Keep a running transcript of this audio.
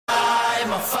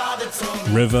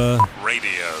River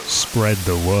Radio. Spread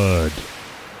the word.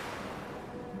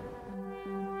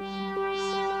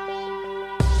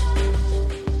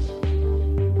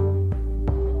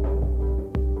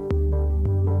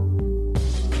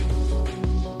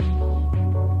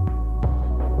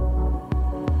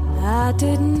 I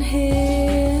didn't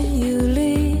hear you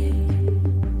leave.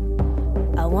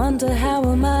 I wonder how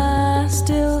am I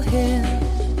still here?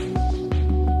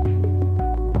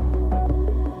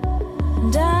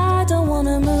 And I don't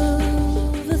wanna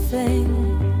move a thing.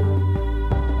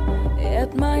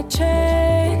 It might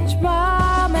change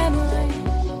my memory.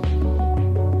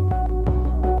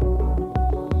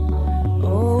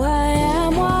 Oh, I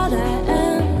am what I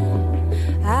am.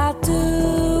 I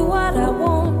do what I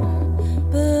want.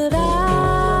 But I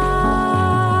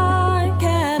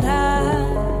can't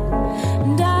hide,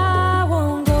 and I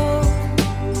won't go,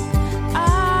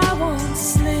 I won't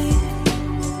sleep,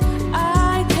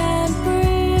 I can't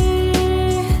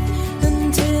breathe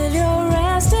until you're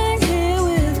resting here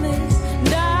with me,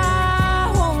 and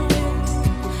I won't leave,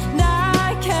 and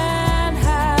I can't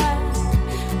hide,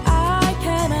 I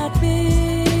cannot be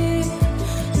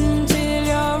until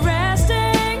you're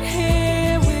resting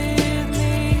here with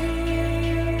me.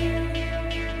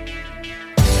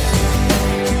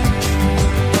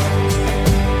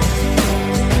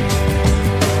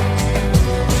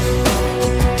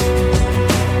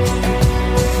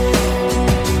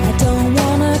 I don't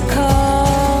wanna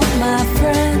call my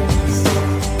friends,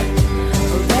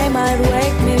 or they might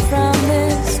wake me from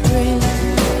this dream.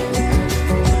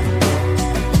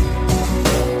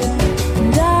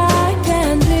 And I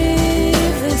can't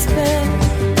leave this bed,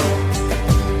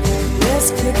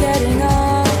 risk forgetting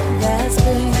all that's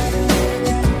been.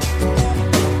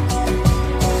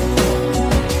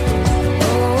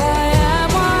 Oh, I am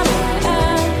what I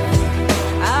am.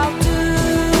 I'll do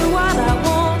what I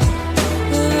want,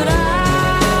 but I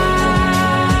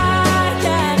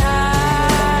can't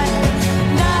hide.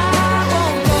 And I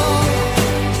won't go,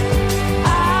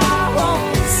 I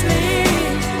won't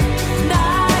sleep, and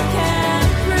I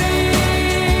can't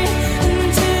breathe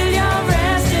until you're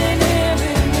resting here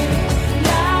with me. And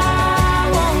I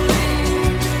won't leave,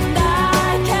 and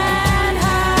I can't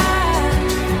hide,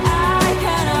 I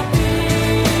cannot be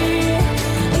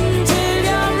until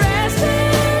you're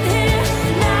resting here.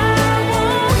 And I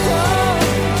won't go,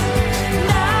 and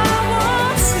I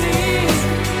won't sleep,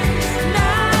 and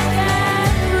I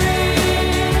can't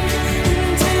breathe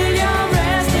until you're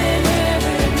resting here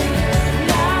with me. And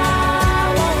I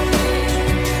won't leave,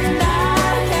 and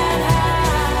I can't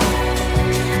hide,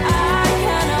 I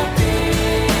cannot be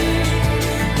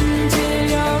until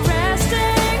you're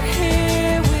resting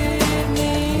here with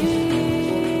me.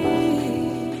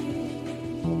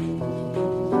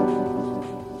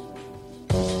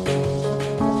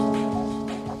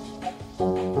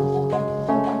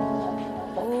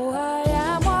 Oh, I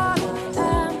am what I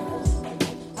am.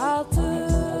 I'll do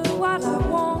what I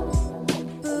want,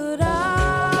 but I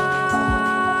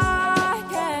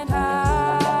can't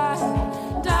hide.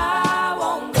 And I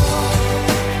won't go,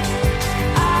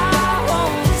 I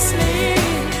won't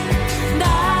sleep, and I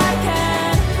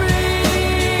can't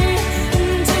breathe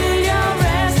until you're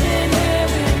resting here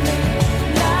with me.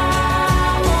 And I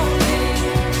won't leave,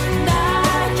 and I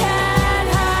can't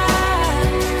hide,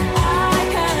 I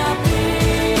cannot be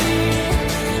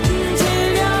until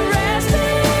you're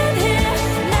resting here.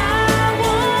 And I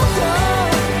won't go,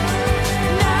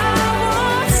 and I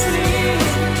won't sleep,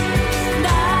 and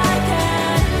I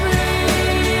can't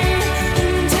breathe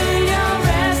until you're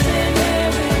resting here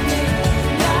with me.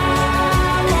 And I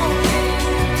won't leave,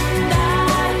 and I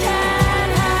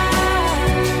can't hide,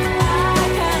 I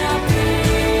cannot be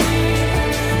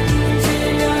until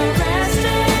you're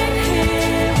resting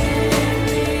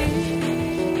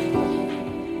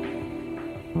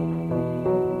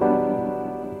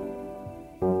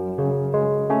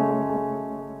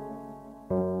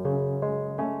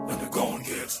When the going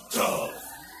gets tough,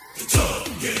 the tough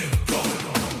get going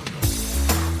on.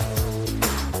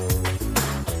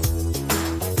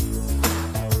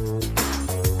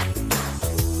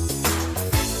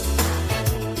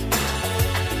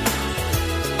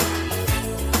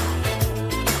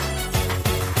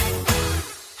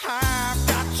 I've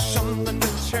got something to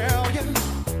tell you.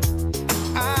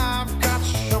 I've got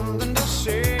something to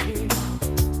say.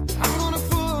 I'm gonna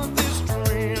put this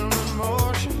dream in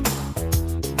motion.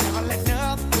 Never let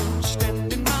nothing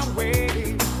stand in my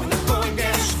way. When the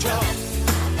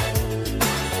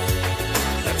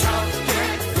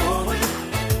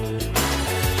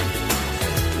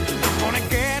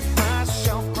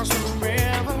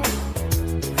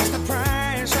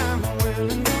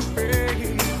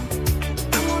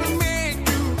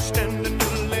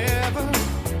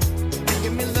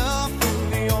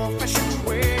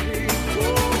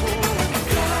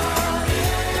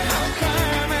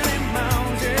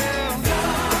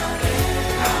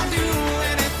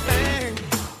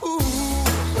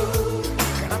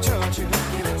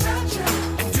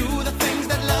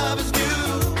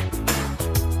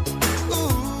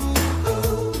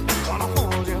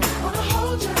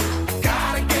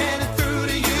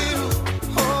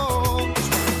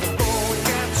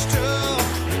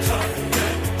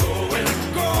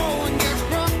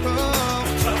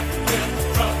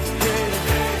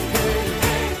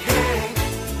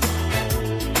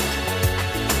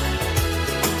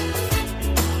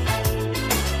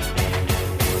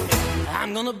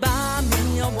gonna buy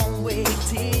me a one-way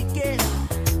ticket.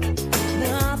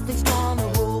 Nothing's gonna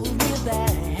hold me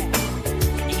back.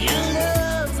 Your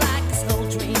love's like a snow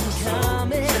dream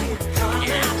coming,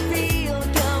 and I feel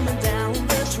it coming down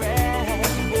the track.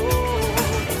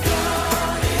 Oh,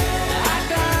 I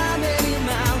climb any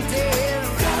mountain,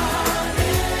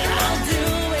 I'll do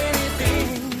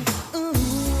anything. Ooh,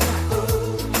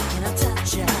 can I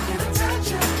touch ya?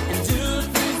 And do the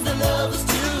things that lovers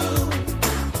do.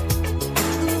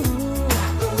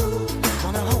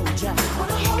 Wanna hold ya.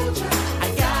 I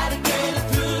gotta get it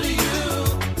through to you.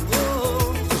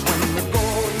 Whoa. 'Cause when the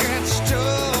going gets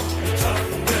tough,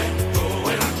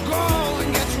 when the going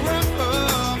gets rough,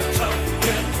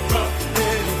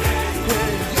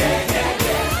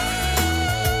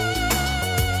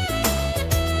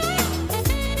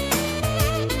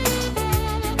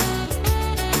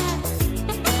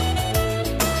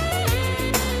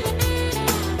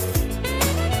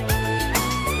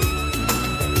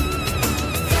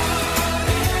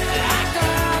 I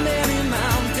climb any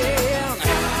mountain,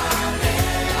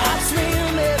 I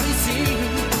swim every sea,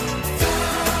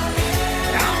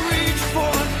 I reach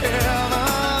for the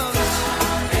heavens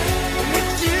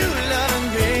with you loving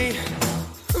me.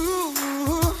 Ooh,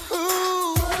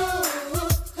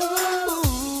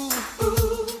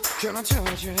 can I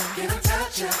touch you?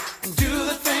 And do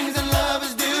the things that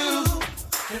lovers do.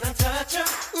 Can I touch you?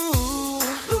 Ooh,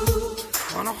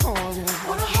 wanna hold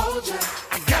you.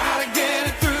 I gotta get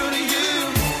it through to you.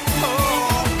 Oh,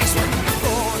 'cause when the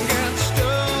going gets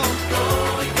tough,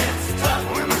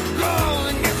 when the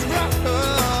going gets rough,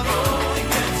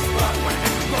 when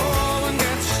the going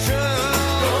gets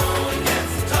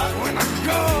tough, when the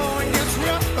going gets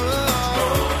rough,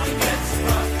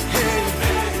 hey,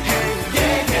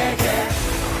 yeah.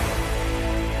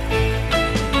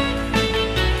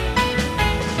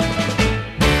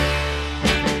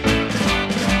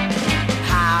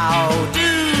 How do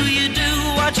you do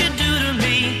what you do to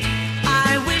me?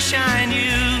 I wish I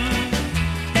knew.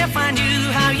 If I knew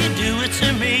how you do it to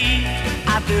me,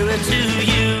 I'd do it to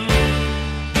you.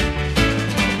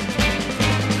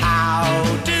 How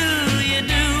do you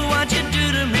do what you do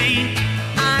to me?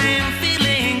 I'm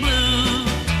feeling blue.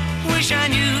 Wish I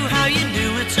knew how you do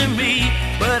it to me,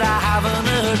 but I haven't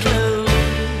a clue.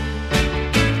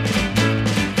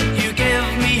 You give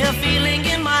me a feeling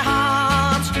in my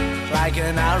heart, like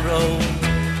an arrow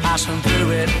passing through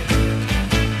it.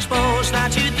 Suppose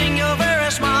that you think you're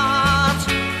very smart,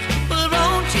 but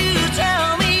won't you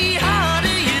tell me how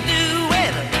do you do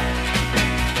it?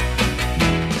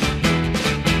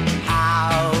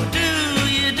 How do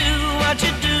you do what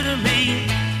you do to me?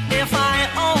 If I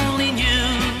only knew,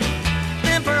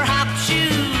 then perhaps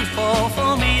you'd fall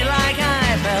for me like I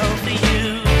fell for you.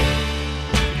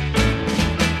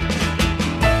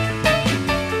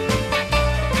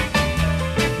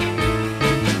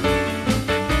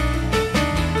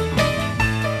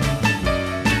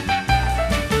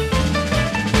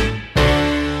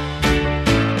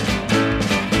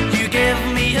 You give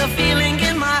me a feeling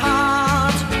in my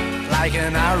heart, like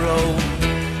an arrow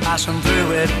passing through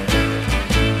it.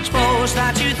 Suppose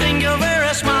that you think you're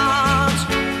very smart,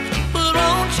 but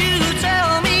won't you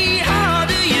tell me how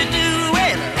do you do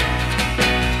it?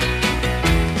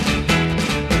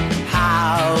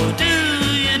 How do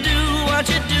you do what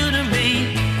you do to me?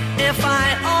 If I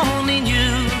only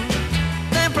knew,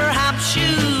 then perhaps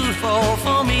you'd fall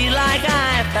for me like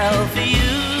I fell for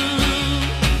you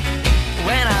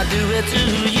when I do it to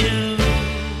you.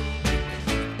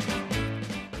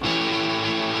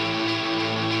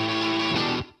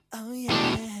 Oh yeah.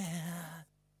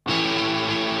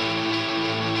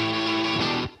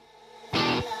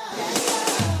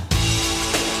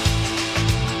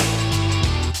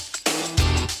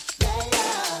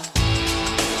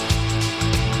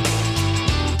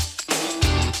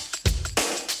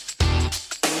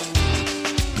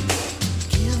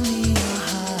 Give me your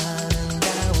heart and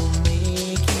I will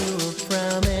make you a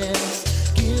promise.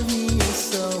 Give me your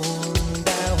soul and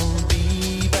I will be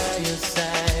by your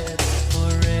side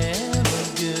forever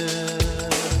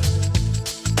good.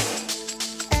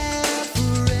 And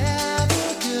forever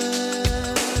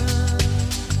good.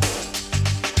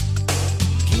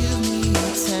 Give me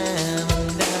your time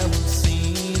and I will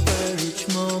savor each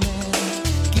moment.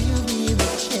 Give me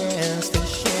the chance to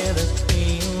share the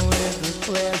pain with the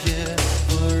pleasure.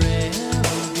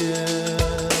 Forever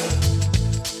good.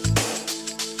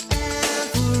 And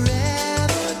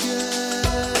forever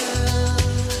good.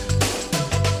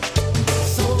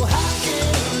 So how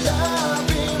can love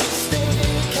be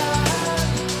mistaken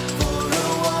for a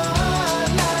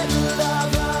one-night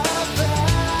love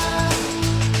affair?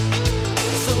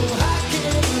 So how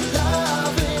can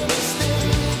love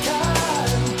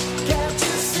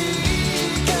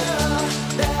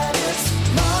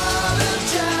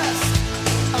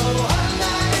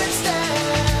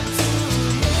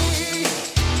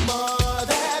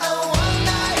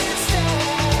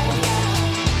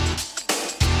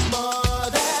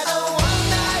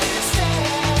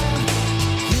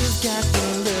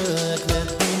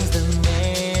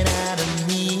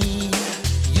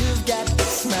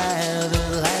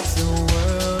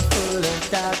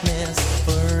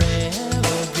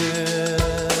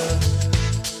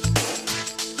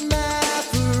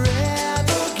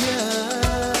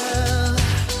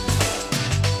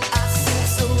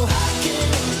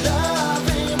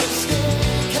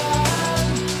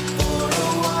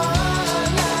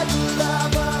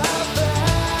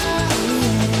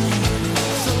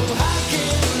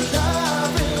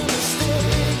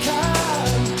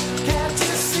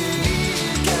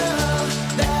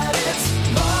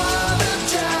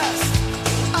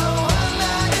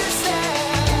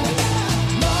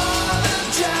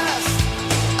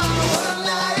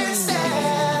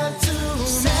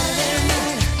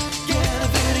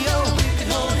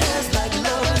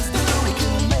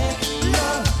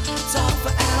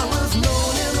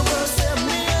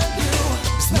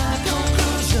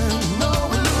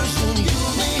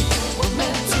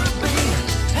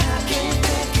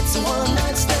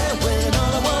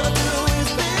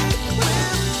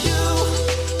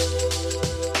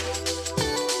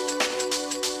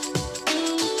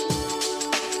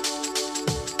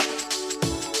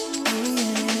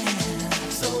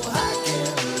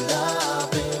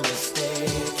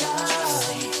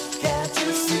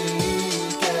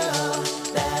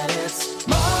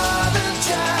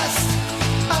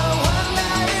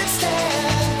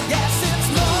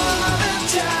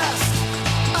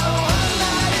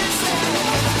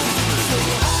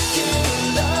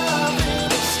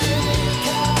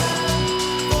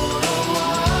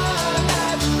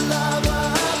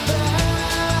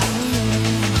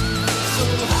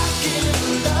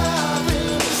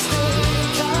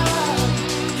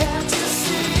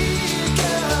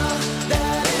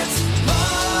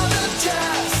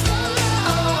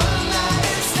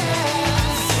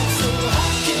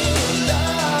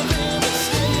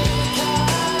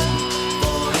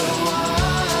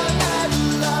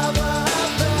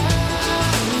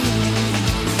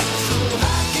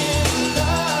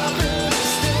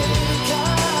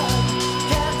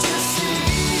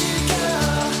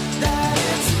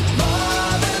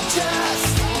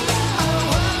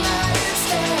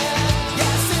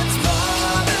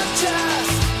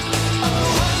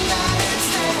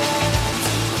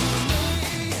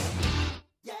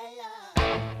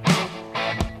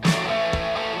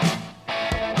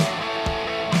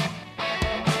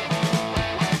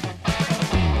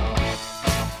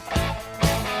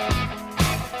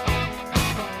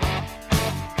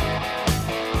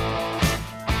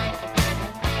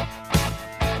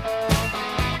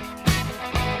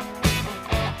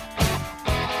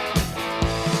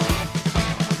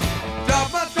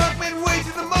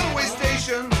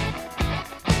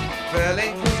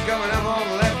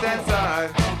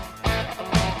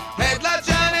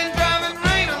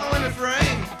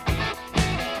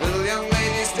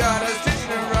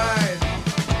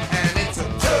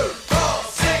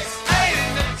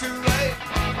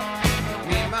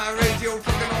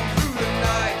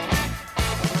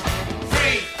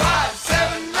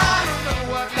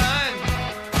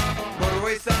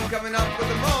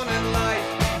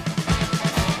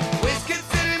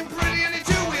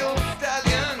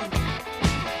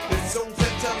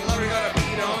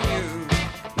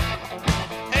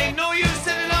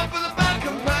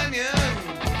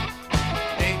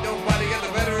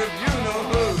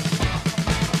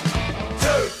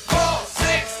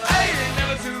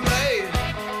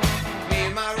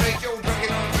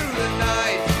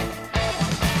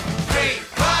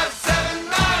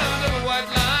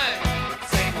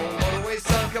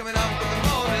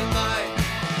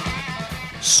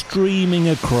streaming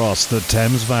across the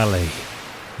Thames Valley.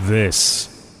 This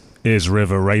is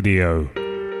River Radio.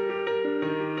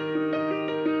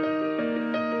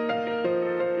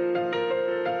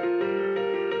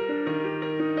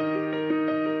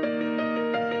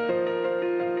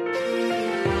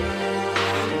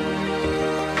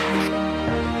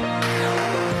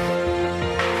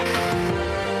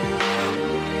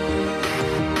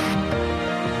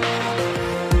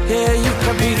 Yeah, you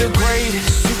can be the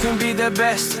greatest, you can be the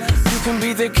best. You can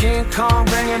be the King Kong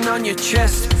banging on your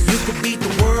chest. You can beat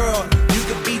the world, you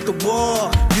can beat the war.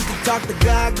 You can talk to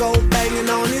God, go banging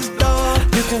on his door.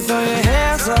 You can throw your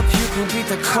hands up, you can beat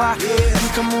the clock. You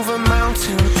can move a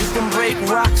mountain, you can break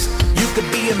rocks. You can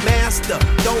be a master,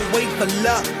 don't wait for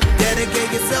luck.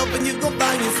 Dedicate yourself and you gon'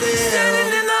 find yourself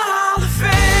Standing in the Hall of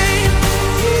Fame.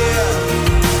 Yeah.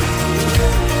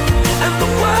 And the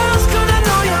world's gonna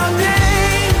know your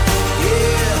name.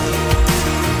 Yeah.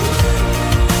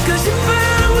 Cause you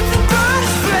burn with the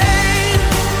brightest flame.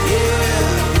 Yeah.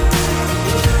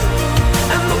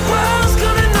 And the world's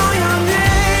gonna know your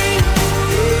name.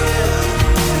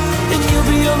 Yeah. And you'll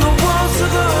be on the walls of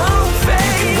the Hall of Fame.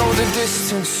 You can go the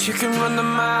distance, you can run the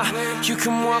mile. You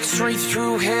can walk straight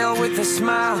through hell with a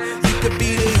smile. You could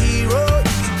be the hero,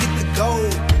 you can get the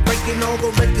gold. Breaking all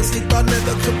the records they thought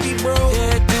never could be broke.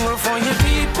 Yeah, do it for your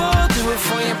people, do it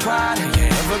for your pride. Are you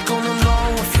ever gonna know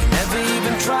if you never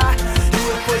even try? Do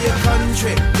it for your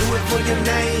country, do it for your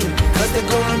name. Cause there's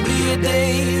gonna be a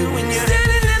day when you're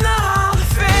standing in the Hall of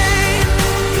Fame.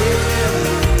 Yeah.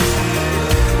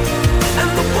 And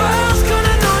the world's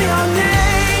gonna know your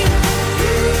name.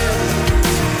 Yeah.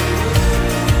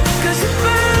 Cause you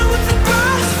burn with the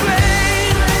brightest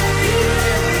flame.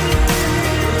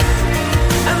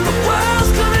 And the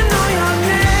world's gonna know your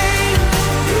name.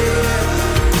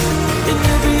 And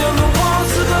you'll be on the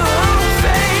walls of the Hall of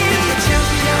Fame. Be a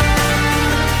champion.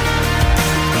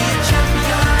 Be a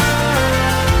champion.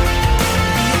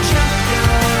 Be a champion.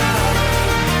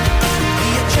 Be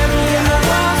a champion. The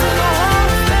walls of the Hall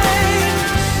of Fame.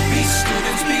 Be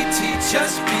students, be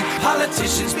teachers, be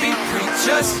politicians, be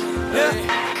preachers. Yeah.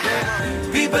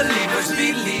 Be believers, be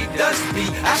leaders, be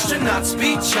astronauts,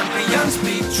 be champions,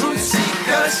 be truth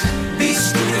seekers. Be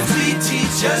students, be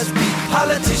teachers, be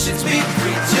politicians, be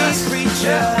preachers.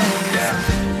 Yeah.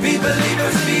 Be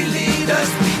believers, be leaders,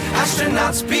 be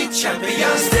astronauts, be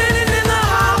champions. Standing in the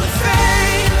Hall of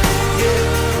Fame.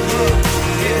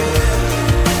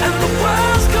 And the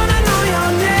world's gonna know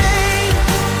your name.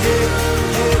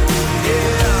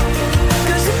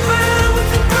 Cause you burn with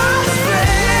the brightest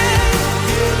flame.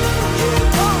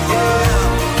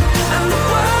 And the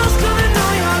world's gonna know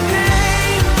your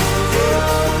name.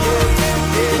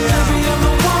 And you'll be on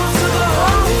the walls of the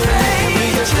Hall of Fame. You can be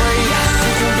the greatest,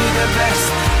 you can be the best.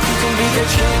 You can be the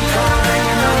King Kong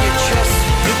hanging on your chest.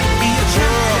 You can be a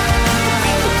general, you can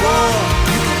beat the war.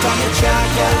 You can talk to God,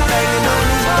 go banging on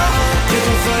his door. You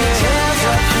can throw your hands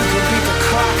up, you can beat the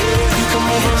clock. You can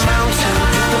move a mountain,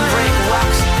 you can break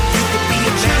rocks. You can be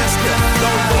a master,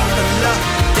 don't wait for luck.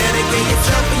 Dedicate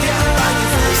yourself and you can find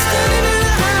yourself Standing in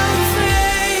the Hall of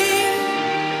Fame.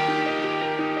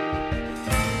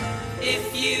 If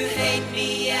you hate me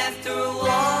after all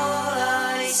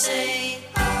I say,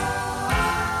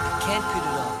 Can't put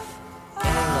it off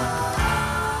any longer.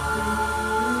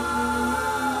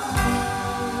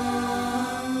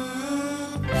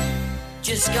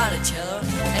 Just gotta tell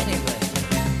her anyway.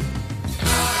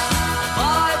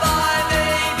 bye bye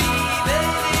baby,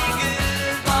 baby,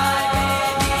 goodbye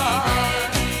baby,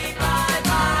 bye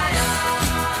bye.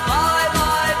 Bye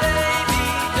bye baby,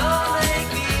 don't make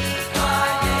me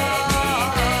cry baby,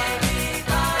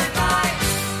 bye bye.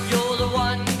 You're the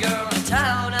one girl in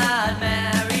town I'd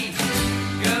marry.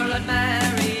 Girl I'd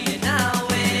marry you now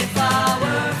if I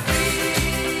were free.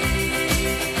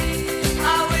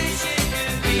 I wish it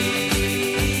could be.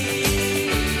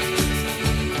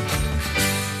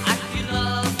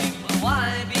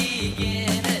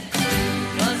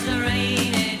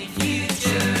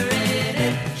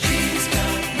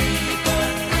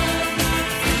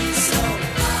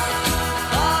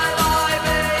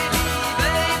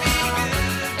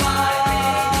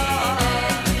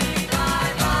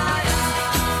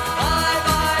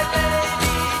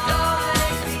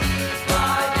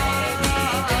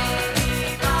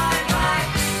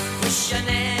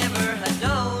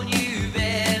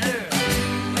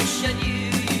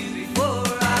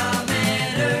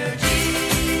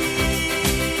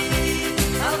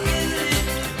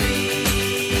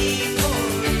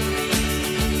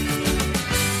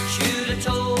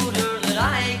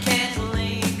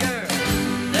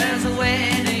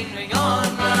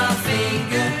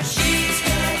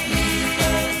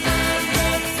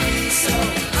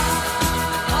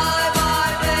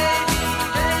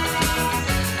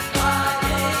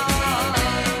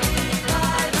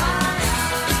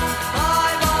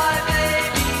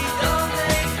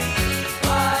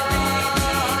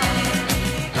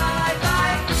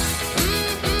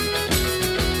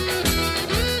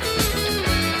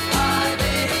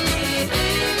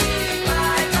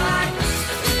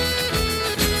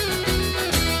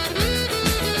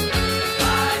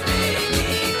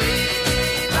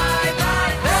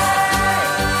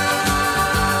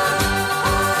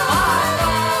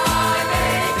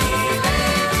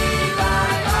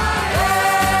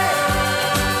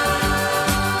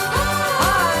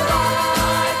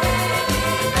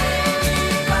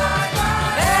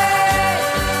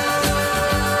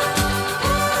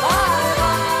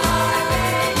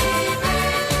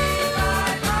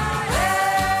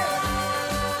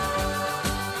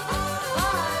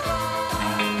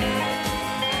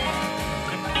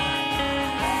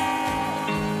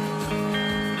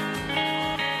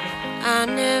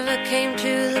 came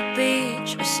to the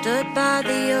beach, I stood by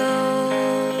the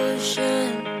ocean.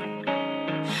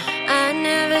 I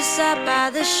never sat by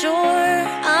the shore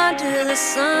under the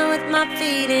sun with my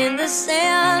feet in the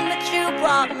sand, but you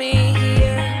brought me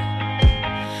here,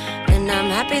 and I'm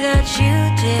happy that you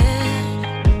did,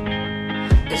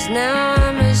 'cause now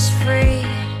I'm as free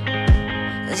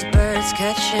as birds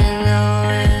catching the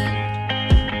wind.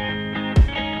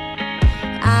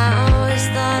 I always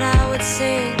thought I would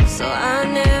sing, so I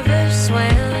never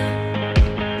swam.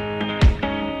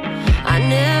 I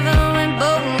never went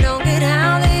boating, don't get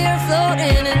how they are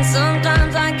floating, and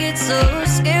sometimes I get so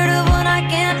scared of what I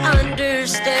can't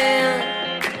understand.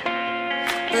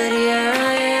 But here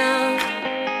I am,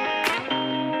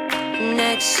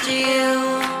 next to you.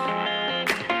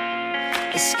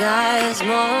 The sky is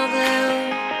more blue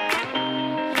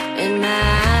in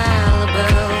Malibu.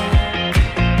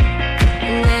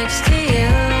 Next to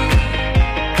you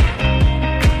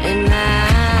in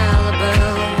Malibu.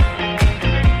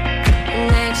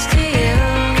 Next to you.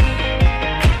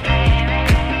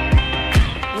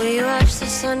 We watch the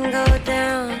sun go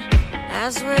down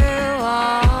as we're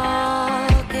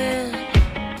walking.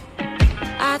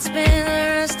 I'd spend the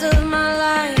rest of my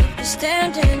life just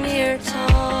standing here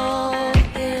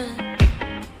talking.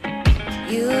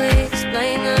 You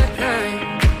explain the current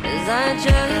as I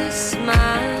just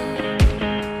smile,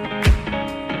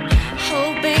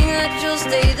 hoping that you'll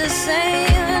stay the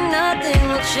same and nothing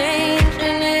will change,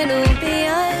 and it'll be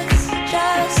us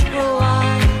just for a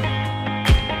while.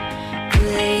 Do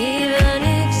they even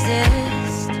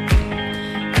exist?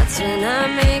 That's when I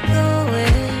make a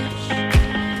wish,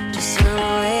 just swim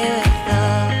away with the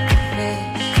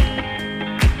fish.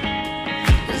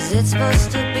 'Cause it's supposed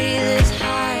to be this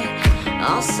high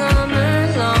all summer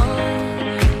long.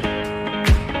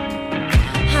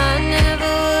 I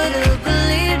never would have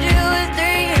believed you if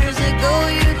 3 years ago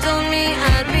you told me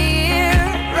I'd be here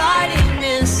writing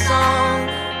this song.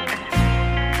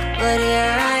 But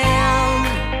here I am,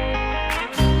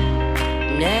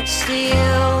 next to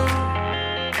you.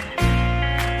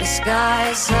 The sky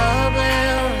is so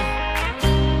blue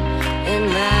in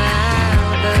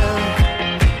Malibu.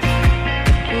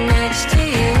 Next to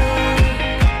you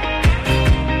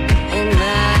in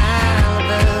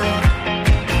Malibu.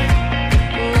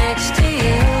 Next to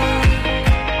you.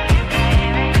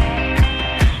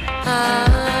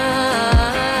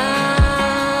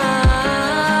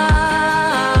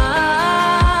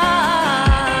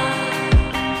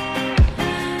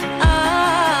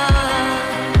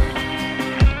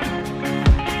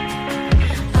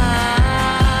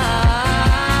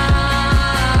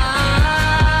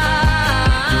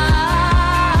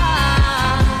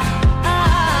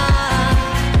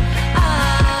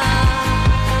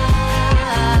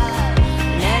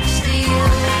 Next to you.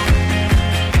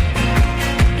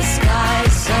 The sky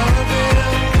is so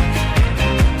blue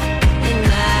in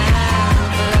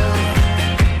Malibu.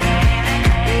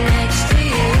 Next to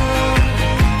you.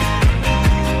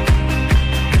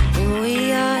 And we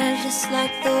are just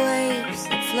like the waves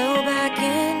that flow back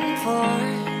and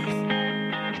forth.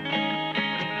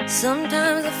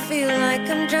 Sometimes I feel like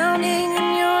I'm drowning and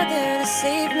you're there to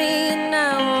save me, and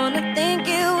I wanna thank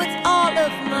you with all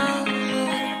of my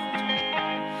heart.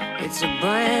 It's a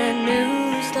brand new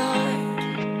start,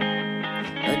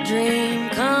 a dream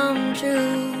come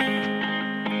true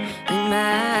in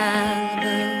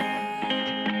Malibu.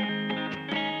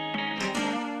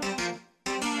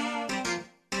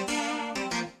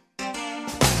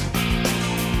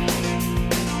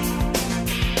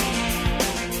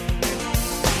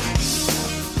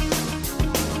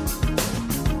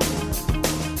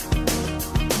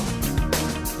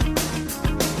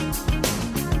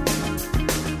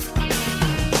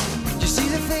 You see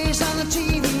the face on the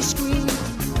TV screen,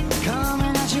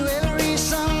 coming at you every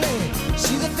Sunday.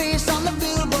 See the face on the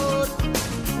billboard,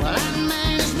 well that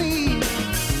man is me.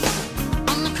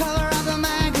 On the cover of the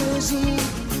magazine,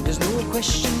 there's no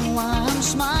question why I'm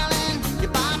smiling. You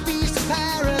buy a piece of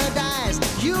paradise,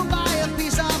 you buy a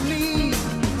piece of me.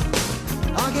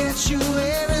 I'll get you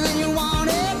everything you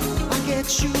wanted, I'll get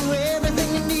you everything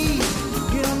you need.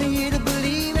 You don't need to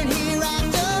believe in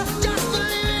hereafter, just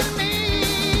believe in me.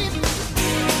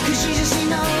 'Cause Jesus, he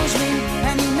knows me,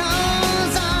 and he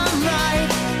knows I'm right.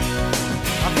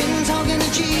 I've been talking to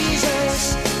Jesus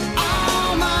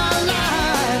all my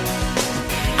life.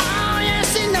 Oh yes,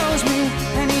 he knows me,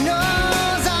 and he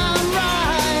knows I'm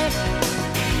right.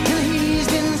 And he's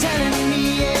been telling me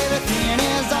everything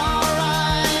is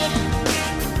alright.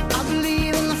 I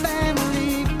believe in the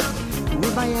family,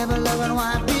 with my ever-loving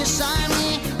wife beside me.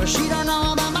 But she don't know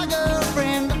about my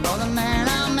girlfriend or the man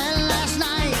I met last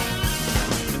night.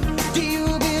 Do you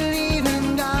believe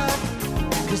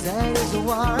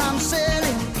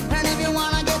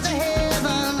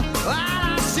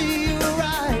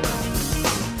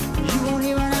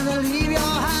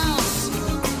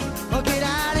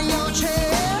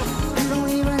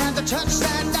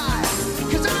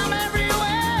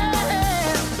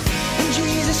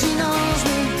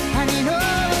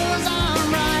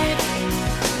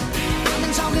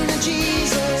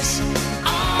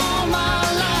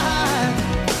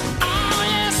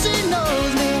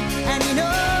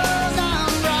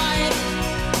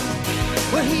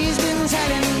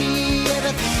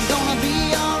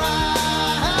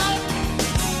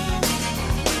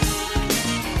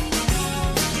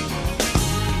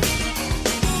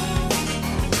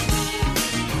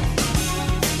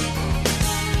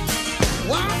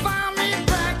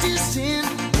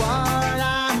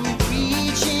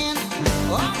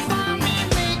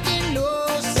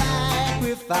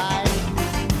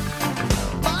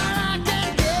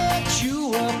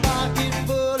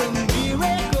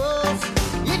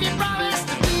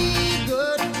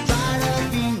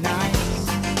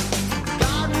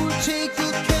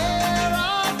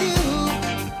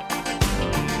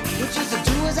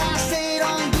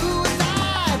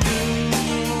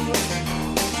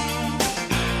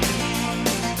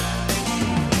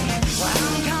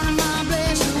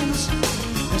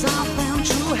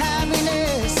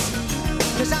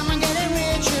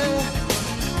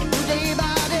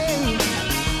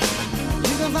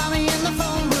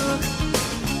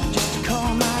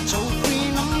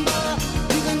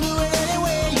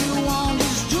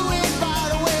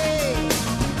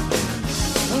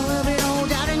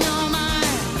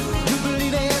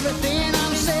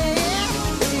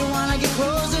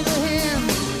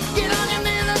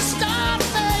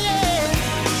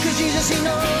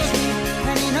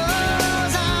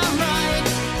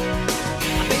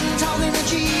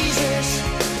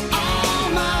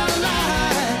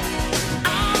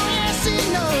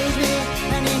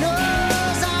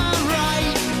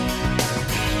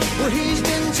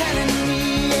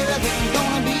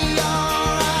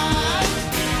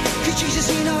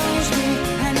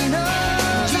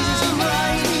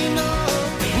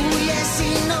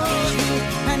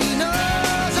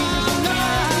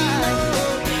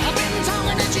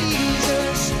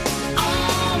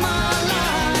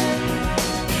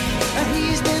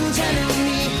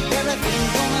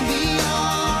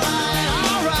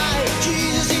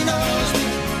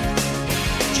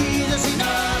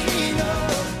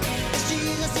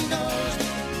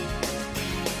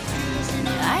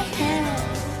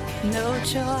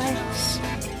choice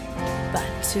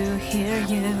but to hear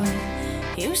you.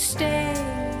 You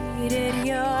stated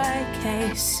your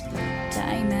case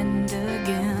time and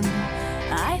again.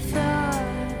 I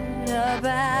thought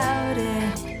about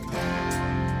it.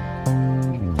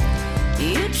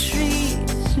 You treat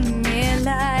me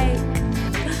like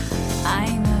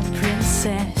I'm a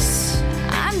princess.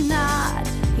 I'm not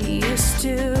used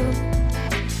to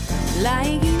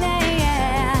like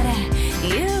that.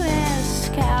 You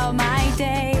ask how my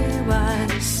day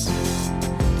was.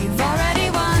 You've already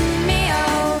won me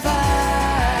over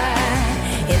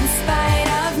in spite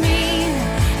of me.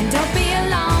 And don't be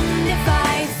alarmed if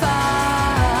I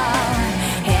fall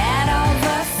head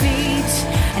over feet.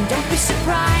 And don't be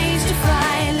surprised if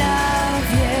I love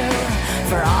you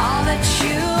for all that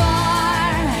you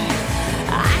are.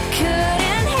 I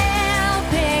couldn't help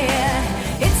it.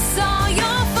 It's all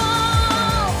your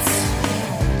fault.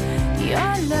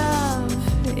 Your love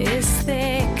is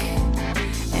thick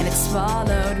and it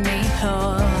swallowed me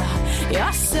whole.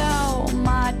 You're so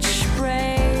much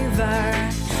braver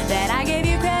than I gave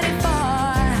you credit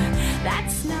for.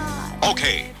 That's not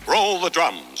Okay, roll the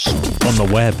drums. On the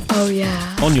web, Oh,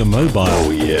 yeah. on your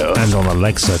mobile, and on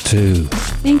Alexa too.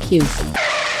 Thank you.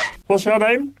 What's your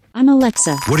name? I'm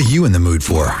Alexa. What are you in the mood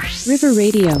for? River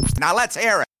Radio. Now let's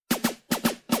hear it.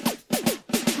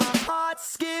 My heart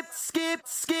skips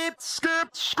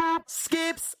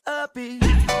a beat.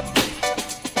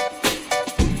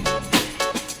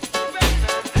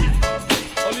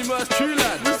 Only most true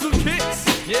lad with some kicks.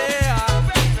 Yeah.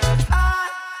 I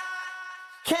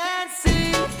can't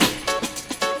see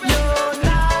you're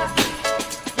not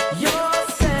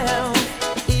yourself,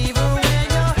 even when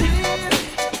you're here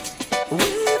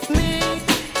with me.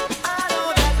 I know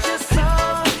that you're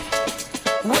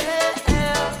somewhere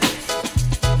else.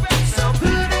 So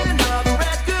put another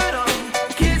record on,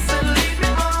 kiss and lead me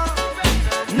on.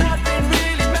 Nothing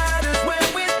really matters when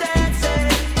we're dancing.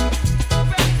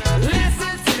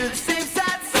 Listen to the same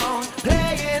sad song,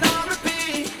 playing on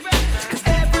repeat. 'Cause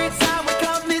every time we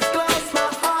come this close, my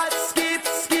heart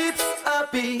skips a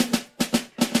beat.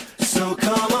 So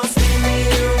come on, spin me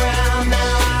around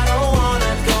now. I don't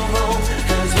wanna go home.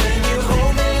 'Cause when you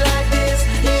hold me like this,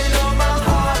 you know my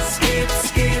heart skips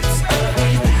a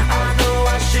beat. I know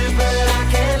I should, but I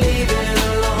can't leave it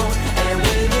alone. And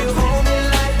when you hold me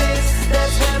like this,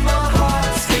 that's when my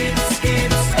heart skips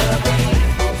a beat.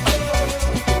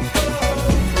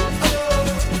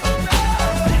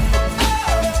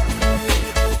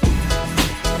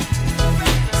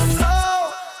 So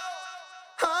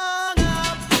hung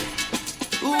up,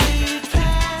 we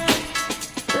can't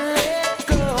let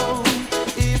go.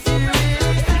 If you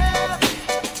really have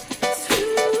to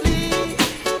leave,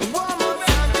 one more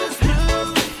time, just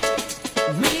move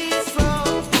me slow.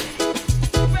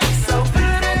 So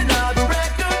put another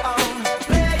record on,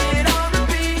 play it on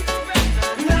repeat.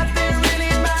 Nothing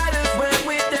really matters when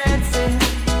we're dancing.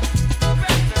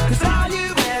 'Cause all you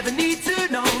ever need to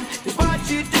know is what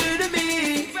you do to me.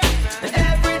 And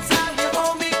every time you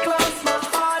hold me close, my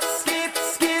heart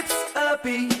skips a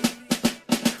beat.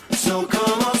 So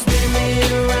come on, spin me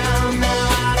around now.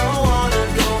 I don't wanna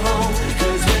go home.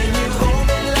 'Cause when you hold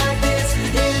me like this,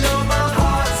 you know my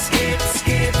heart skips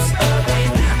a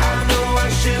beat. I know I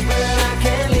should, but I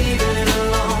can't leave it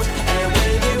alone. And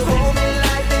when you hold me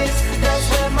like this, that's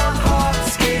when my heart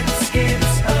skips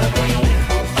a beat.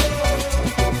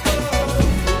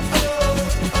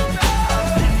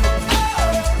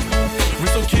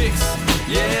 With some kicks.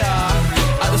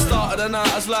 Yeah. At the start of the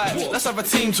night, I was like, let's have a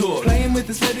team talk. Playing with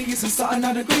this lady isn't something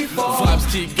I'd agree for. Vibes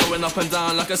keep going up and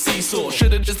down like a seesaw.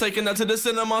 Should've just taken her to the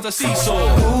cinema to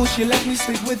seesaw. Oh, she let me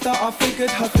sleep with her. I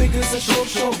figured her figure's a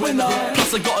short winner.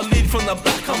 Plus I got a lead from the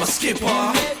back, I'm a skipper.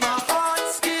 Make my heart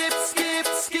skip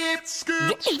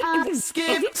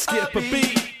Skip a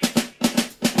beat.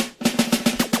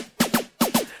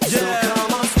 So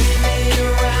come on, spin me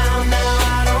around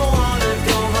now. I don't wanna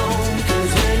go home.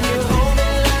 'Cause when you hold me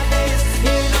like this,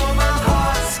 you know my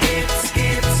heart skips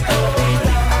a beat.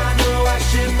 I know I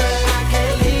should, but I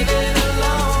can't leave it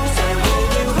alone. And when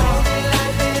you hold me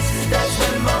like this, that's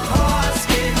when my heart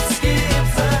skips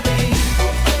a beat.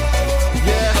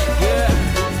 Yeah.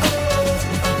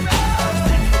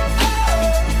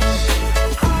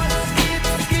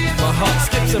 My heart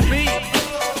skips a beat.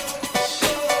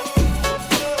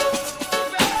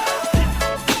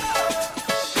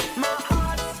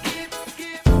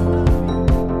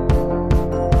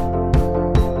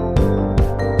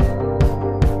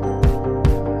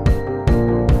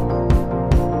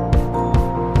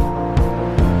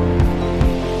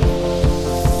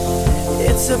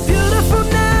 It's a beautiful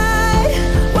night.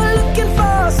 We're looking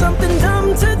for something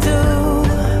dumb to do.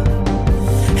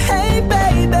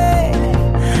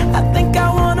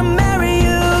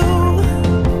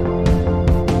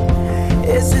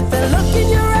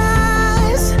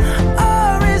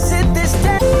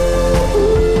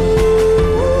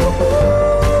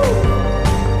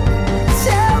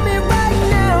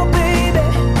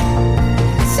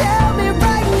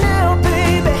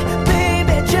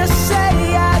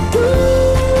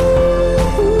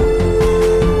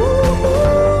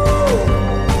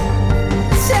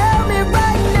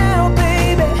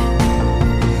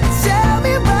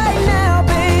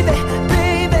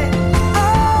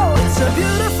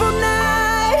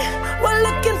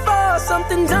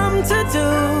 something dumb to do.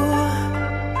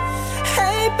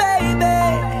 Hey baby,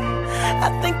 I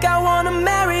think I wanna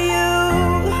marry you.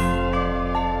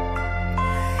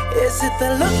 Is it the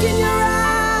look in your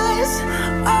eyes,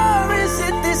 or is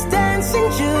it this dancing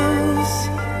juice?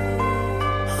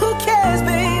 Who cares,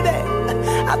 baby?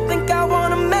 I think I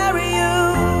wanna marry you.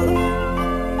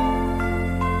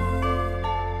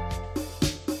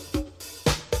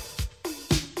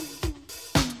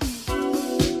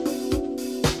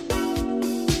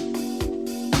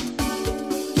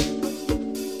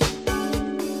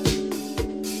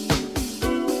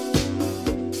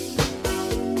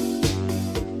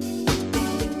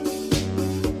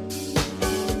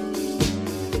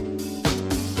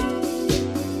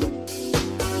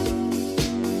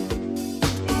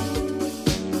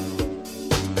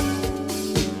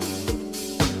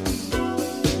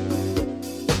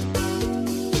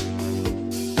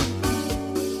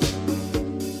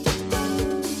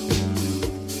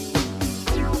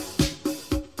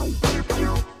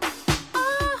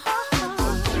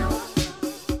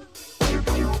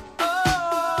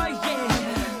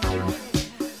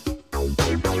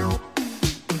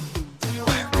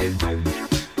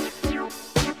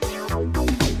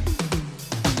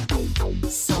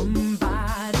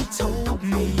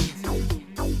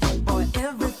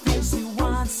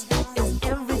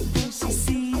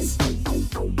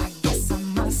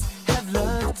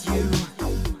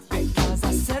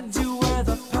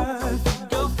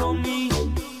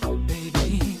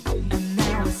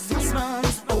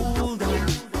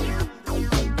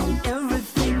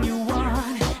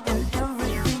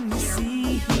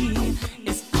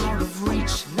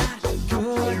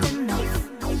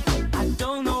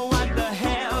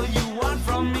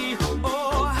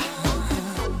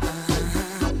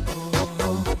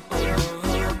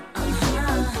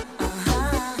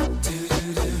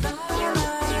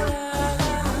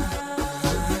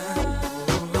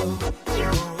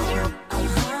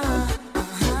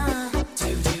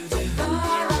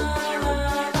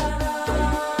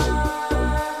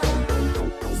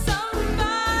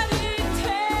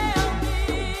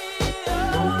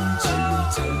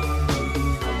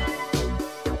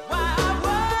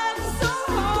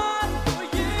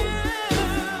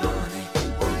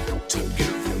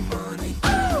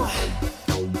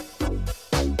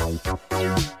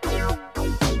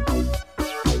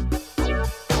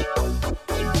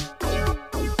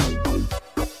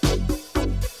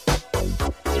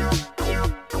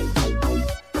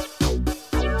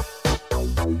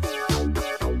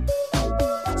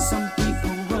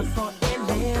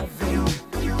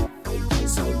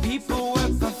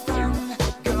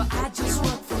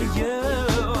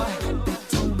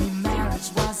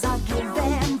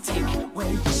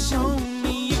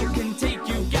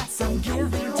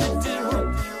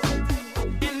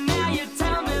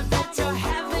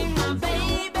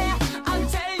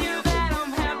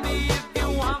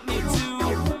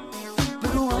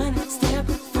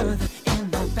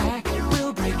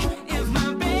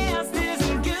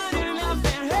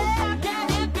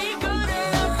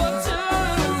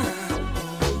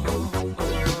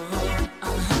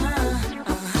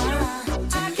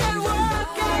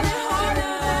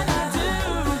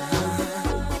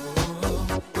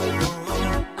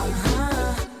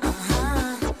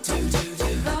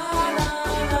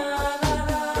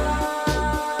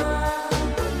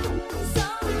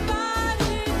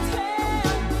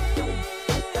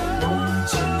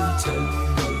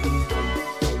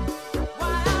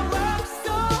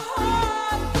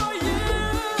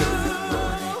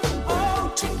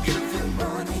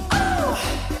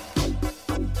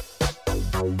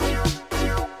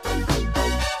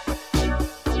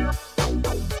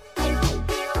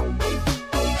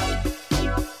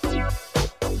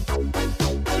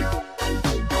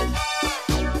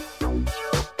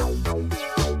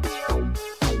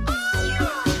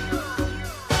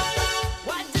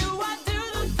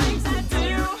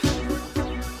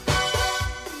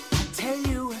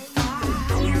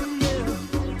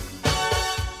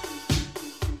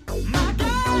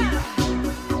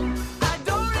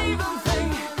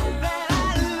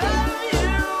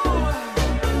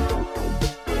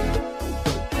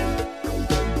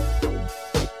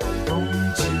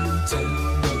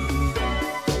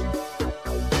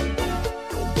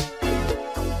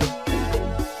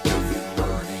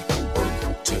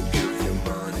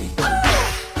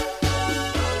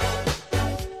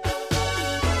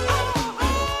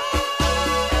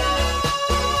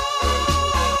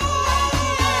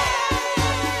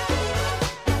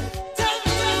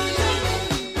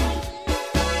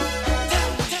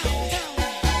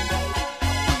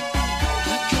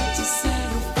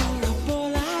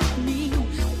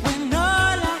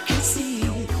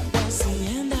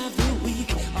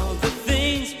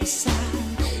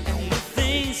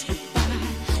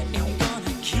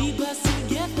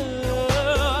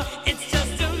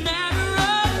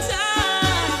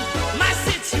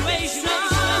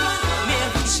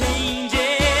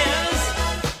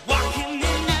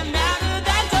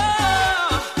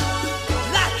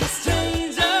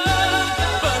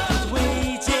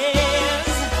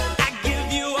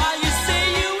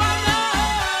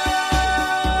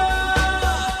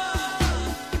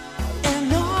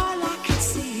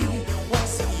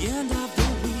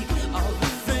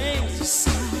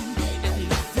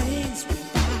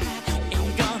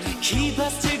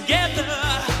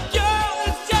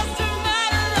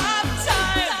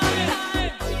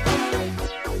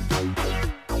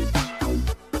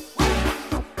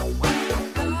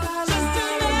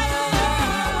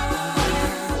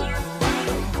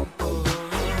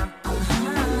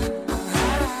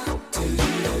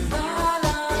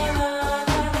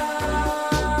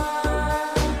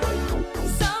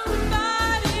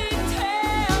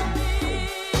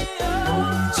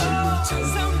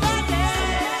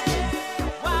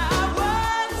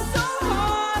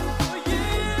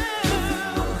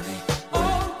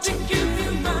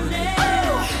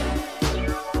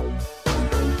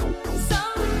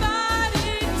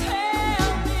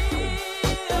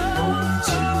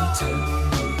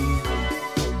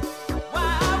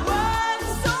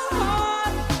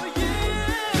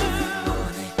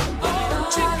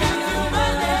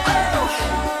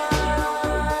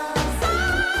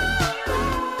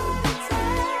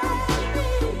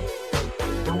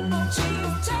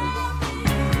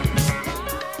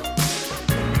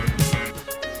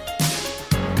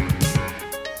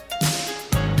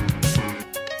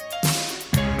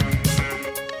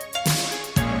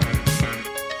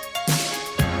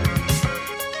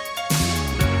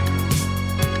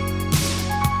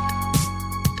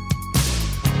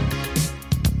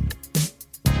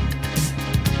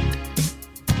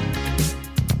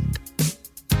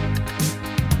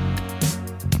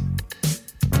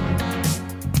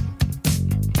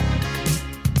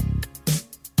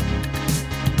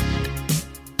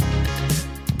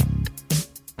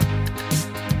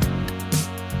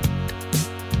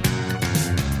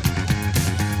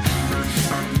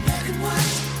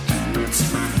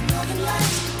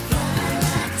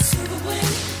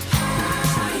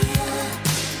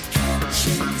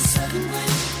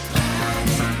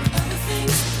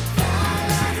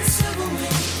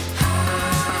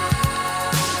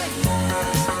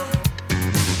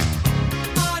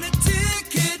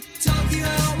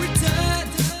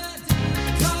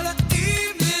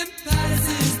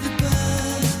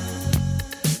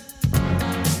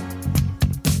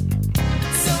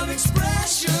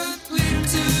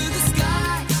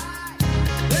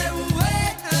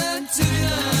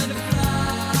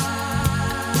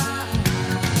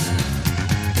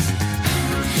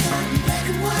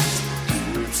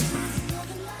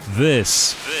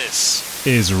 This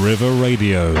is River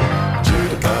Radio.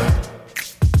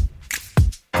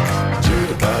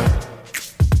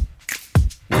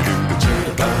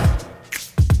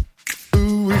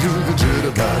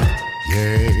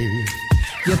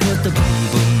 You put the boom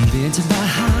boom into my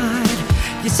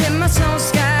heart. You set my soul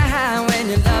sky high when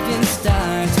your loving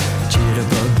starts.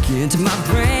 Jitterbug into my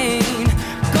brain.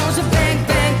 Goes a bang,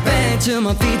 bang, bang till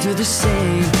my feet do the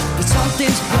same. But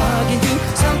something's bugging you,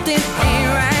 something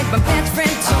ain't right. My best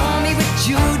friend told me what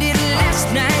you did last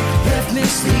night. Left me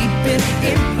sleeping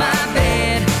in my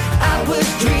bed. I was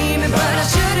dreaming, but I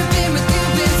should have been with you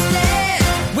instead.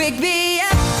 Wake me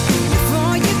up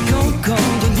before you go.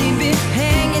 Don't leave me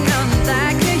hanging on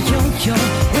like a yo-yo.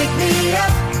 Wake me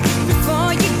up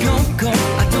before you go.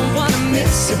 I don't wanna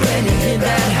miss it when you hit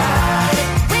that high.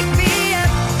 Wake me up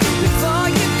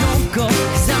before you go.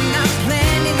 Cause I'm not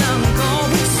planning on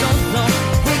going so long.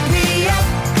 Wake me up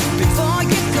before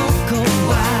you go.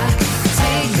 I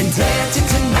take me dancing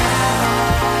tonight.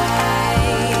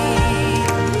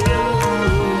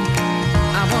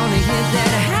 I wanna hit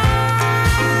that high.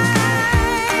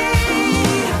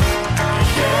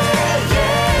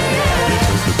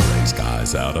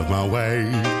 Out of my way.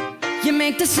 You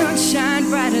make the sun shine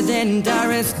brighter than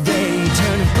darkest day.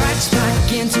 Turn a bright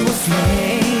spark into a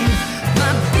flame.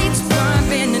 My beats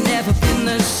pumping and never been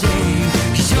the same.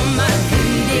 Cause you're my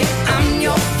lady, I'm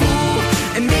your fool.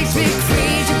 It makes me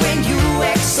crazy when you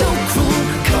act so cruel.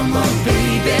 Come on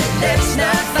baby, let's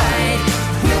not fight.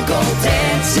 We'll go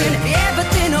dancing,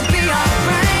 everything will be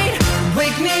alright.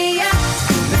 Wake me up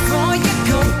before you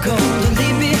go. Don't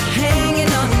leave me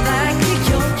hanging on like a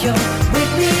yo-yo.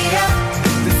 Wake me up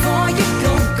before you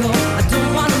go. I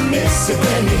don't wanna miss it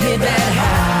when you hit that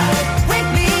high. Wake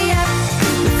me up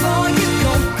before you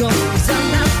go. Cause I'm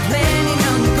not planning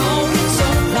on going so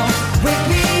long. Wake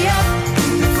me up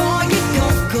before you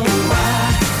go. I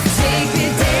take me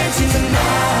dancing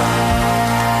tonight.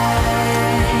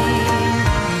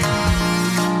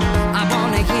 I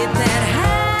wanna hit that high.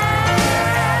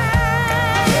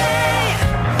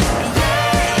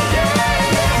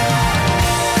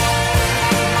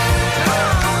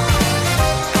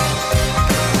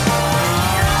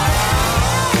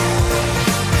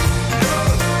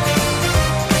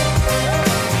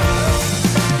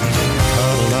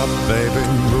 Baby,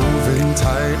 moving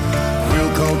tight.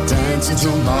 We'll go dancing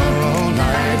tomorrow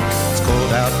night. It's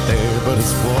cold out there, but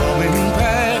it's warm in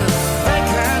bed. They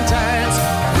can't dance.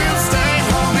 We'll stay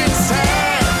home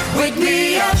instead. Wake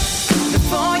me up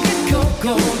before you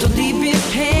go. Don't leave me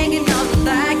hanging on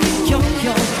like a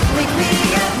yo-yo. Wake me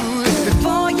up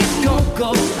before you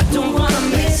go. I don't wanna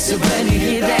miss it when you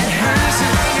hear that high.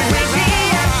 Wake me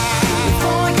up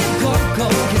before you go.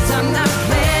 Cause I'm not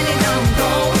planning on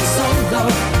going so low.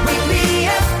 Wake me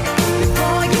up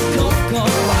before you go.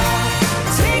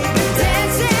 Take me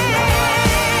dancing.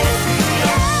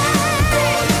 Yeah.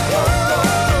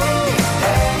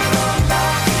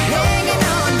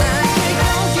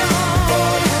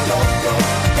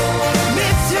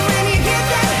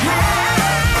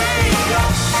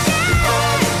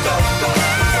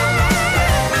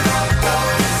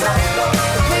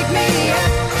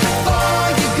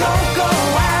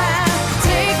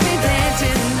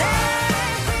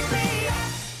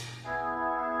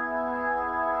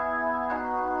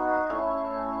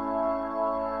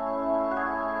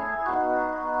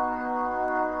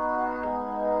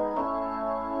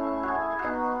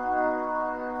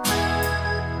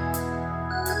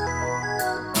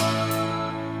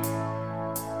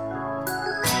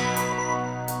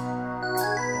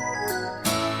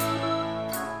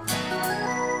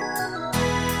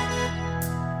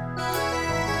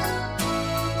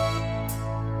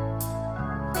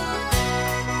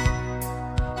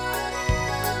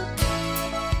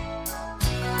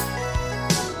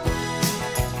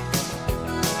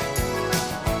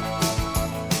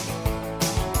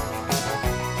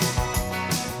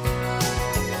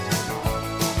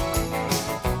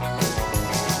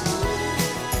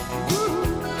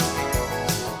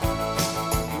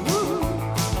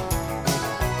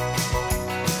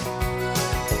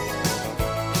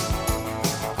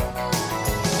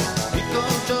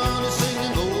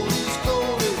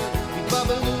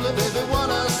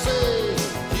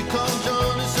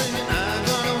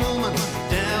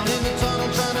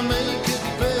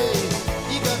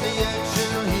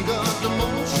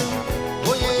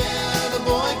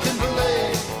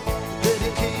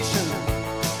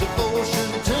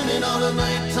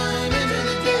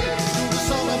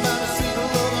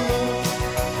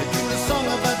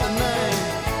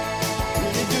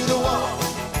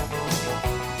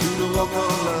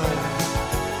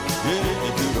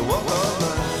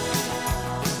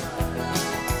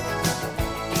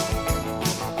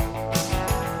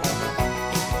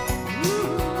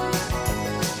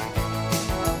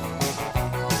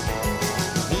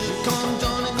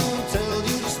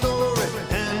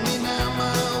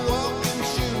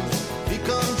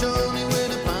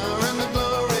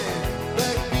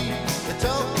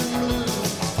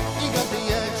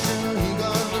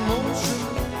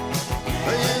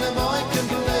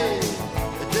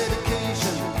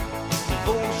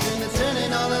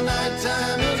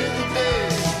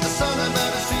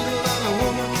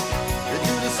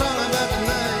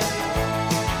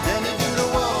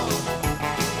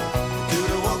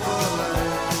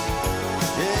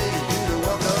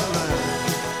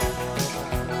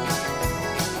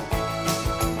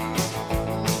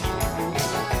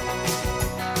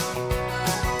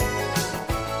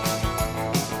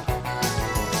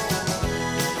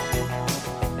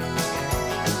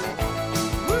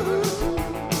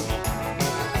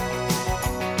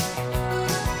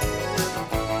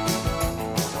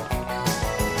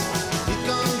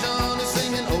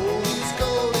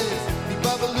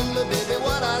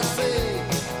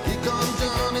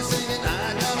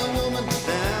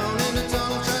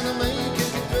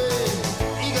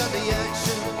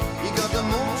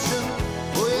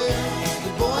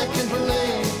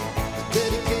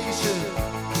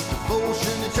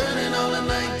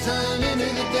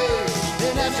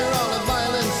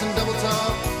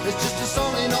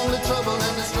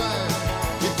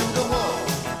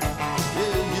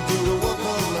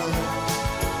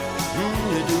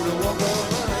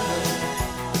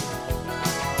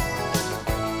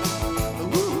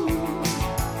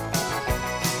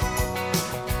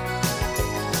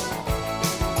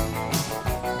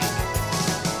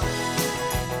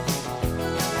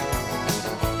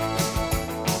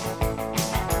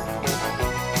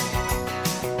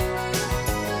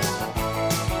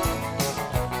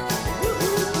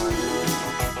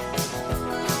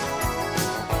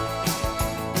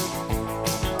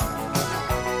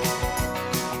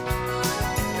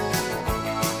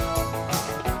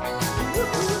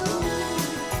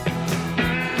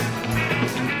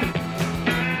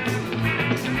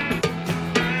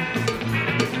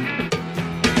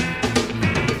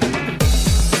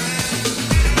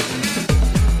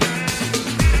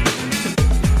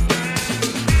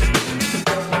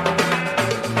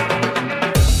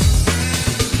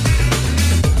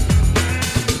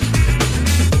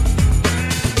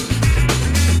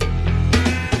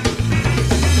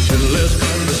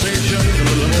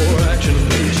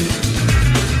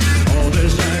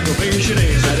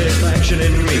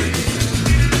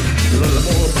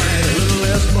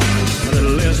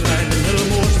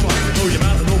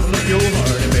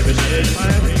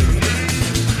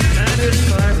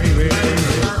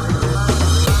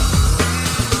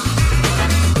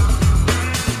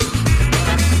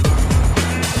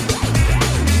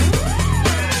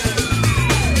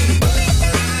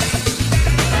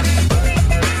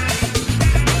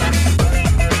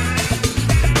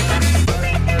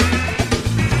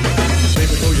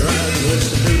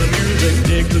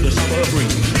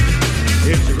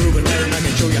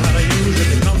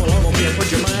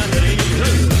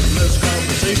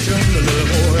 conversation, a little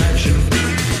more action.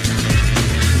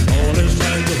 All this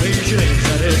aggravation ain't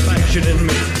satisfaction in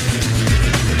me.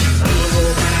 A little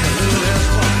more fight, a little less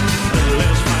spark. A little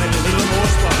less fight, a little more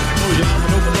spark. Oh, you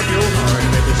can open up your heart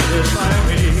and maybe satisfy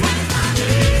me.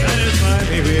 Satisfy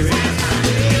me, baby.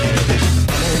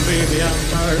 Come on, baby, I'm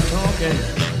tired of talking.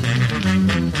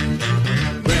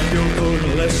 Grab your coat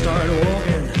and let's start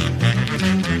walking.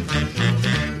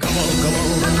 Come on, come on.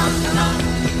 Come on, come on.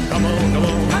 Come on, come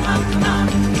on. Come on, come on.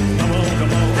 Come on,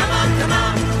 come on. Come on, come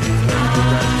on. Don't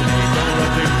procrastinate, don't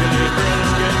articulate, girl,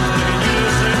 let's get money. You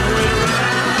just say the way to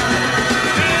ride.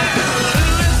 Yeah, a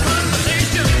little less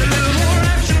conversation, a little more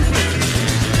action, please.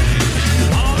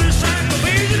 All this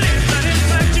aggravation ain't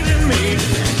satisfaction in me.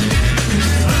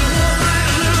 A little more fight,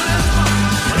 a little less fun.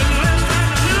 A little less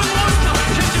time, a little more stuff.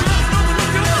 Shut your mouth, open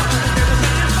up your heart. It'll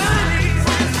satisfy me.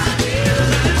 It'll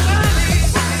satisfy me.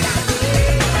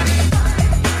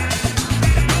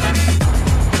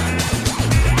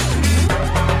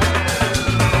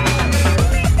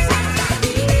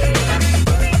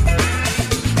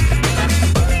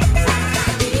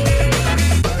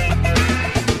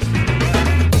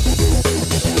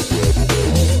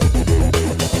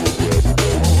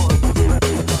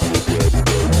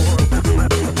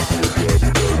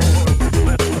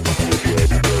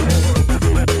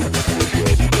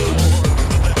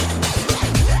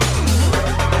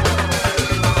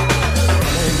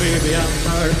 Baby, I'm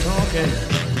tired of talking.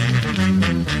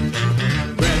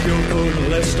 Grab your coat and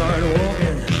let's start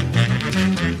walking.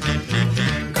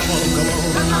 Come on, come on.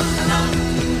 Come on, come on.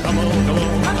 Come on, come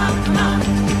on. Come on, come on.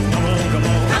 Come on, come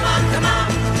on. Come on, come on.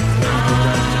 Don't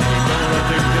procrastinate, don't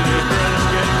articulate, girl, let's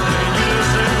get money. You just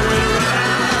say the way to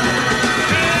ride.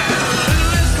 Yeah, a little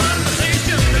less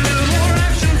conversation, a little more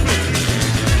action, please.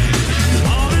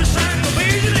 All this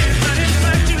aggravation ain't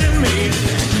satisfaction in me.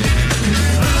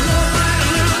 A little more fight, a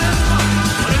little less fun.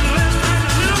 A little less time,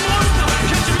 a little more stuff.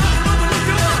 Shut your mouth, open up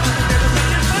your heart. It'll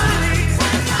satisfy me.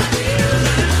 It'll satisfy me.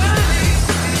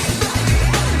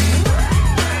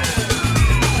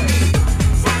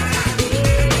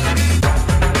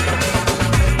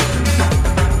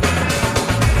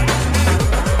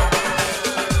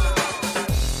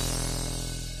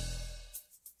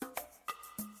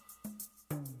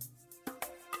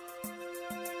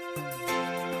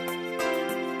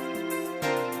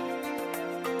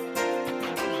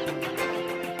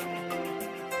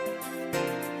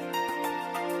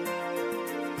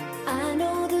 I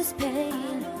know this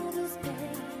pain.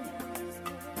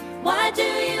 Why do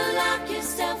you lock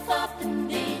yourself up in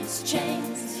these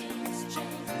chains?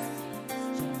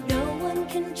 No one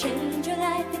can change your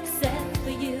life except for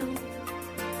you.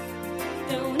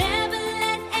 Don't ever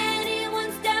let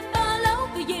anyone step all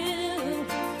over you.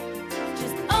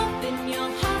 Just open your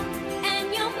heart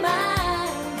and your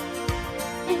mind.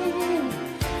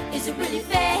 Is it really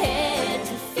fair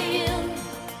to feel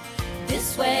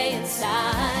this way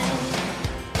inside?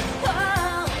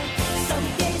 Oh,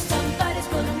 someday somebody's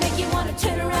gonna make you wanna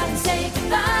turn around and say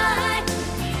goodbye.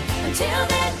 Until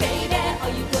then, baby,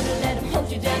 are you gonna let him hold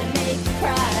you down and make you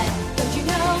cry? Don't you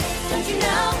know,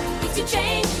 things will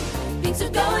change, things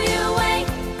will go your way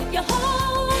if you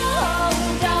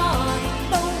hold on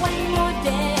for one more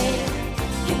day.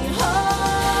 Can you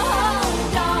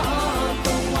hold on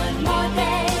for one more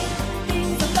day?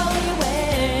 Things will go your way.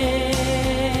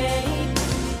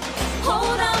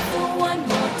 Hold on for one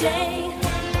more day.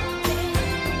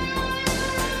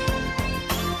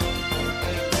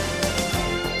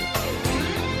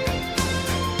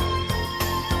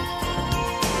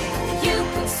 You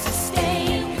could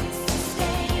sustain,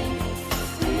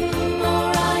 or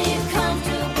are you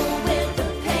comfortable with the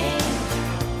pain?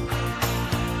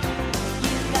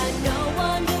 You've got no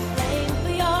one to blame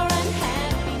for your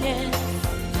unhappiness.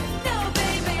 No,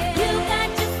 baby, you got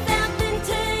yourself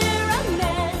into your own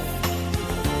mess.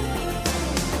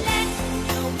 Let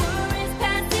your worries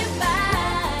pass you by.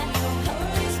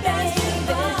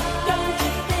 Baby, don't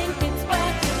you think it's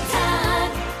worth your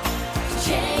time to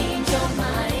change your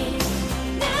mind?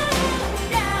 No,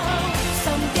 no.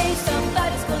 Someday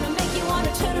somebody's gonna make you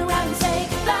wanna turn around and say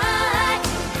goodbye.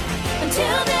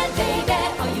 Until then, baby,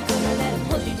 are you gonna let him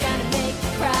hold you down and make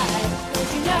you cry?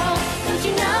 Don't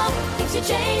you know, things will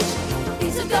change,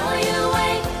 things will go your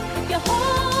way if you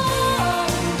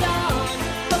hold on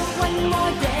for one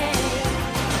more day.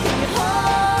 If you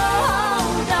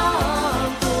hold on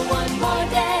for one more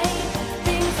day,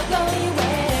 things will go your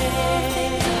way.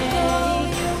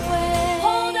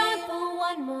 Hold on for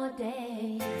one more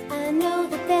day. I know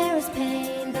that there is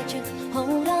pain, but you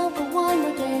hold on for one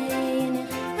more day and you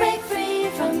break free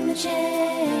from the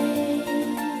chains.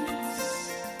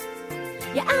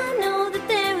 Yeah, I know that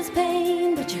there is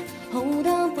pain, but you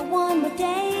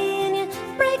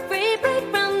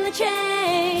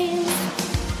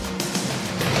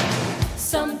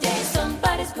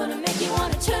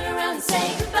say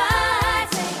goodbye.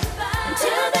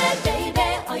 Until then, baby,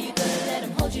 are you gonna let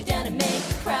him hold you down and make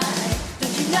you cry?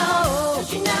 Don't you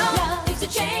know, things will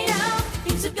change,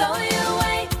 things will go your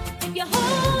way if you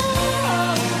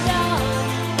hold on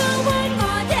for one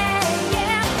more day,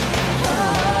 yeah.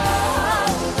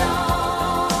 Hold on.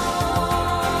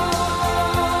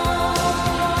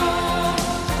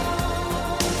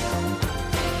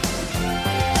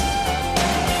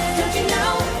 Don't you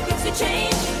know things will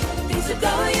change, things will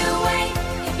go your way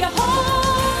if you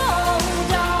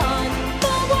hold on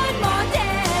for one more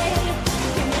day.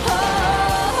 Can you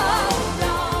hold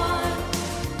on?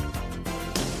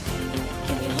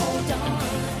 Can you hold on?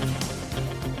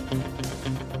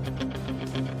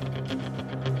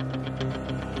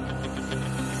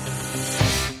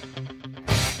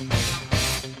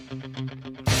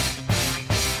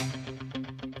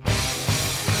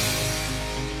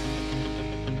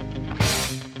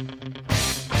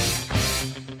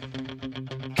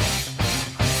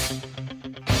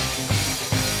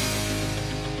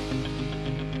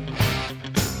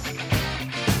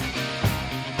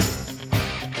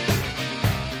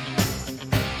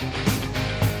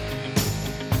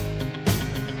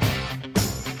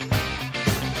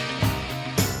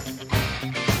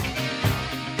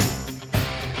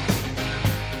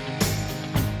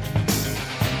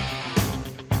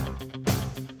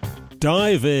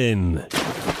 Dive in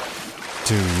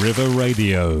to River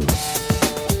Radio.